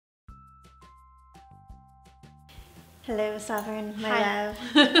Hello, Sovereign, my Hi. love.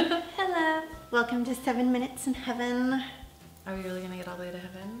 Hello. Welcome to 7 Minutes in Heaven. Are we really gonna get all the way to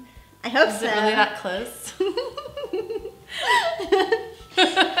heaven? I hope Is so. it really that close?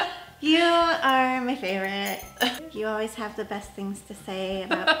 You are my favorite. You always have the best things to say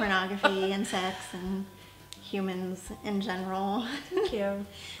about pornography and sex and humans in general. Thank you.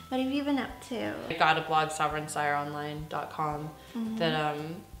 What have you been up to? I got a blog, SovereignSyreOnline.com, that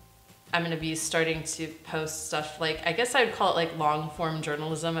I'm gonna be starting to post stuff like, I guess I would call it like long form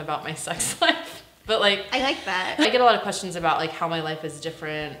journalism about my sex life. But like, I like that. I get a lot of questions about like how my life is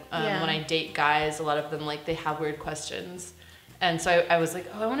different. Yeah. When I date guys, a lot of them like they have weird questions. And so I was like,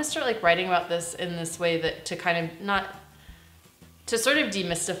 oh, I want to start like writing about this in this way that to kind of not, to sort of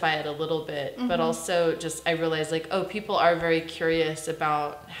demystify it a little bit, but also just, I realized like, oh, people are very curious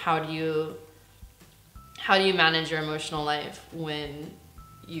about how do you manage your emotional life when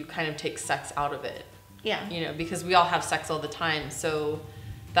you kind of take sex out of it. Yeah. You know, because we all have sex all the time. So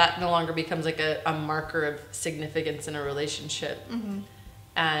that no longer becomes like a marker of significance in a relationship.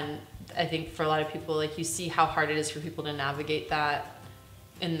 And I think for a lot of people, like you see how hard it is for people to navigate that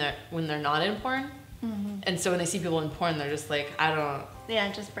when they're not in porn. And so when they see people in porn, they're just like, I don't.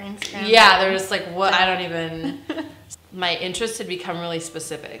 Yeah, just brainstorm. Yeah, they're just like, what? I don't even. My interest had become really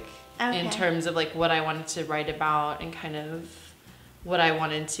specific in terms of like what I wanted to write about and kind of what I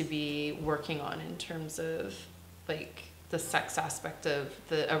wanted to be working on in terms of like the sex aspect of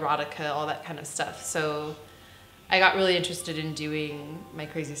the erotica, all that kind of stuff. So I got really interested in doing my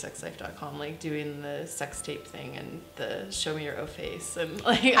crazysexlife.com, like doing the sex tape thing and the show me your O face and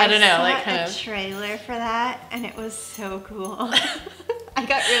like, I don't know, like kind I of. saw a trailer for that and it was so cool. I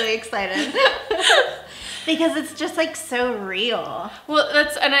got really excited because it's just like so real. Well,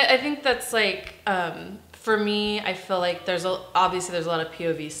 I think that's like, for me, I feel like obviously there's a lot of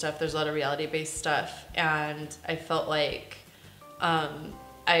POV stuff, there's a lot of reality-based stuff, and I felt like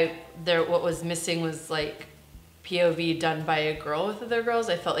what was missing was like POV done by a girl with other girls.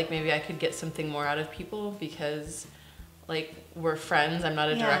 I felt like maybe I could get something more out of people because like we're friends, I'm not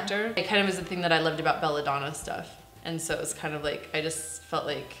a director. It kind of was the thing that I loved about Belladonna stuff, and so it was kind of like I just felt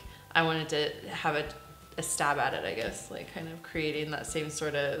like I wanted to have a stab at it, I guess, like kind of creating that same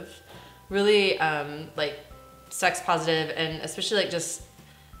sort of really like sex positive and especially like just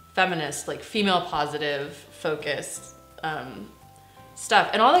feminist, like female positive focused stuff.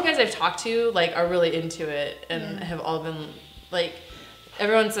 And all the guys I've talked to like are really into it and have all been like,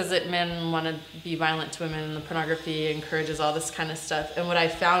 everyone says that men want to be violent to women and the pornography encourages all this kind of stuff. And what I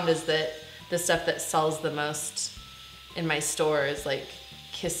found is that the stuff that sells the most in my store is like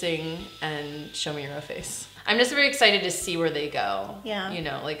kissing and show me your O face. I'm just very excited to see where they go. Yeah. You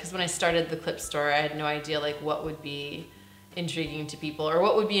know, like, because when I started the clip store, I had no idea, like, what would be intriguing to people or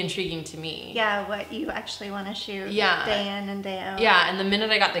what would be intriguing to me. Yeah, what you actually want to shoot day in and day out. Yeah, and the minute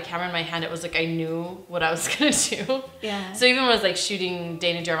I got the camera in my hand, it was like I knew what I was going to do. Yeah. So even when I was, like, shooting,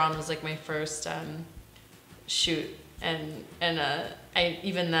 Dana DeArmond was, like, my first shoot. And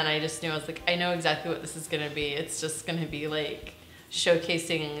even then, I just knew, I was like, I know exactly what this is going to be. It's just going to be, like,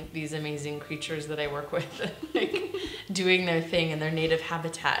 showcasing these amazing creatures that I work with, like doing their thing in their native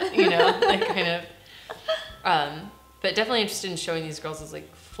habitat, you know, like kind of, but definitely interested in showing these girls as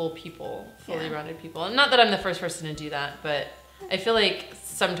like full people, fully rounded people. And not that I'm the first person to do that, but I feel like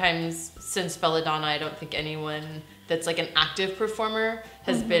sometimes since Belladonna, I don't think anyone that's like an active performer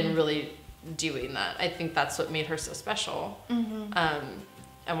has been really doing that. I think that's what made her so special. And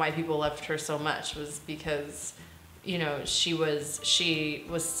why people loved her so much was because you know, she was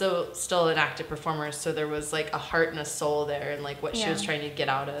still an active performer, so there was like a heart and a soul there and like what she was trying to get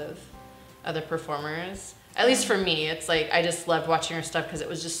out of other performers. At least for me, it's like I just loved watching her stuff because it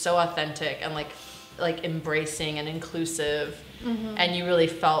was just so authentic and like embracing and inclusive. And you really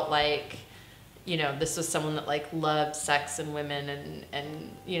felt like, you know, this was someone that like loved sex and women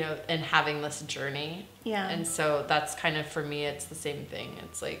and you know, and having this journey. Yeah. And so that's kind of, for me, it's the same thing.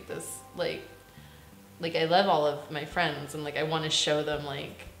 It's like this like I love all of my friends and like I want to show them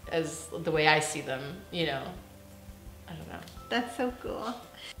like as the way I see them, you know. I don't know. That's so cool.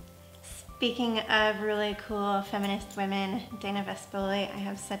 Speaking of really cool feminist women, Dana Vespoli, I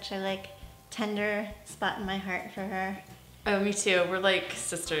have such a like tender spot in my heart for her. Oh, me too. We're like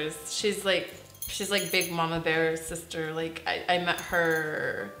sisters. She's like big mama bear sister. Like I met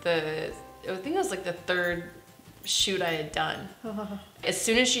her I think it was like the third shoot I had done. As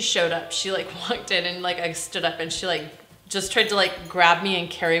soon as she showed up, she like walked in and like I stood up and she like just tried to like grab me and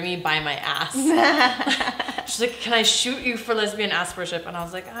carry me by my ass. She's like, can I shoot you for lesbian ass worship? And I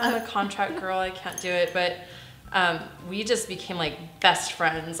was like, I'm a contract girl, I can't do it. But we just became like best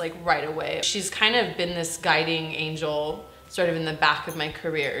friends like right away. She's kind of been this guiding angel sort of in the back of my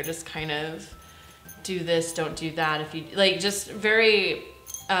career, just kind of do this, don't do that. If you like, just very,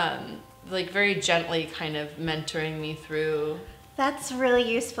 like very gently kind of mentoring me through. That's really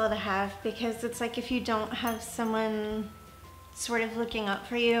useful to have, because it's like if you don't have someone sort of looking up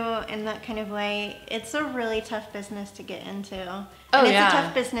for you in that kind of way, it's a really tough business to get into. And it's a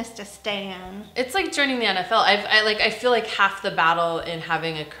tough business to stay in. It's like joining the NFL. I feel like half the battle in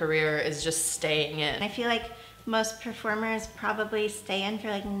having a career is just staying in. I feel like most performers probably stay in for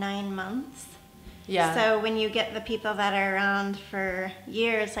like 9 months. Yeah. So when you get the people that are around for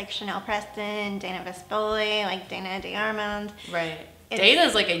years, like Preston, Dana Vespoli, like Dana DeArmond. Right.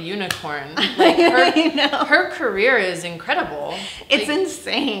 Dana's like a unicorn. Like her career is incredible. It's like,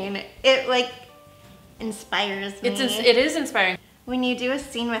 insane. It like inspires me. It is inspiring. When you do a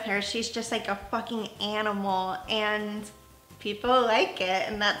scene with her, she's just like a fucking animal, and people like it,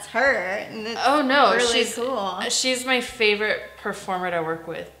 and that's her. And it's really cool. She's my favorite performer to work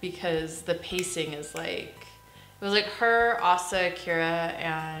with, because the pacing is like, it was like her, Asa Akira,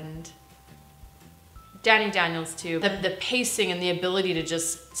 and Dani Daniels too. The pacing and the ability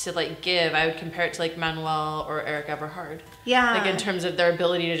to like give, I would compare it to like Manuel or Erik Everhard. Yeah. Like in terms of their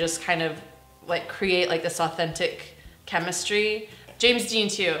ability to just kind of like create like this authentic chemistry. James Deen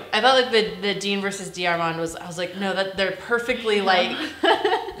too. I thought like the Deen versus DeArmond I was like, no, that they're perfectly like,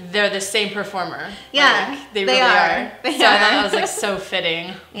 they're the same performer. Yeah, like, they really are. They so are. I thought that was like so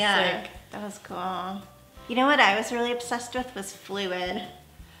fitting. Yeah, like, that was cool. You know what I was really obsessed with was Fluid.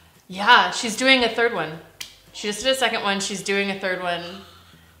 Yeah, she's doing a third one. She just did a second one. She's doing a third one.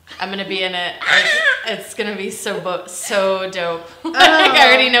 I'm gonna be in it. It's gonna be so dope. Like, I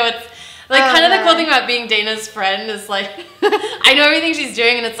already know it's like kind of the cool thing about being Dana's friend is like I know everything she's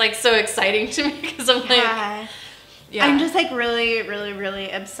doing, and it's like so exciting to me, because I'm like, yeah, I'm just like really, really, really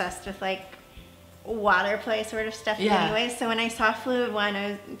obsessed with like water play sort of stuff anyway. So when I saw Fluid 1,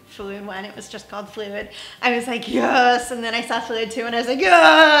 it was just called Fluid. I was like, yes. And then I saw Fluid 2 and I was like,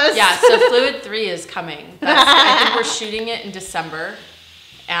 yes. Yeah, so Fluid 3 is coming. I think we're shooting it in December.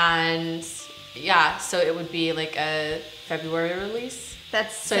 And yeah, so it would be like a February release.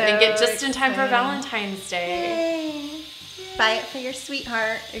 That's so I think it just in time for Valentine's Day. Yay. Buy it for your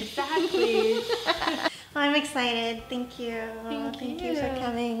sweetheart. Exactly. Well, I'm excited. Thank you. Thank you for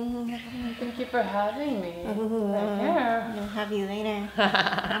coming. Thank you for having me. Ooh, Right here. I'll have you later.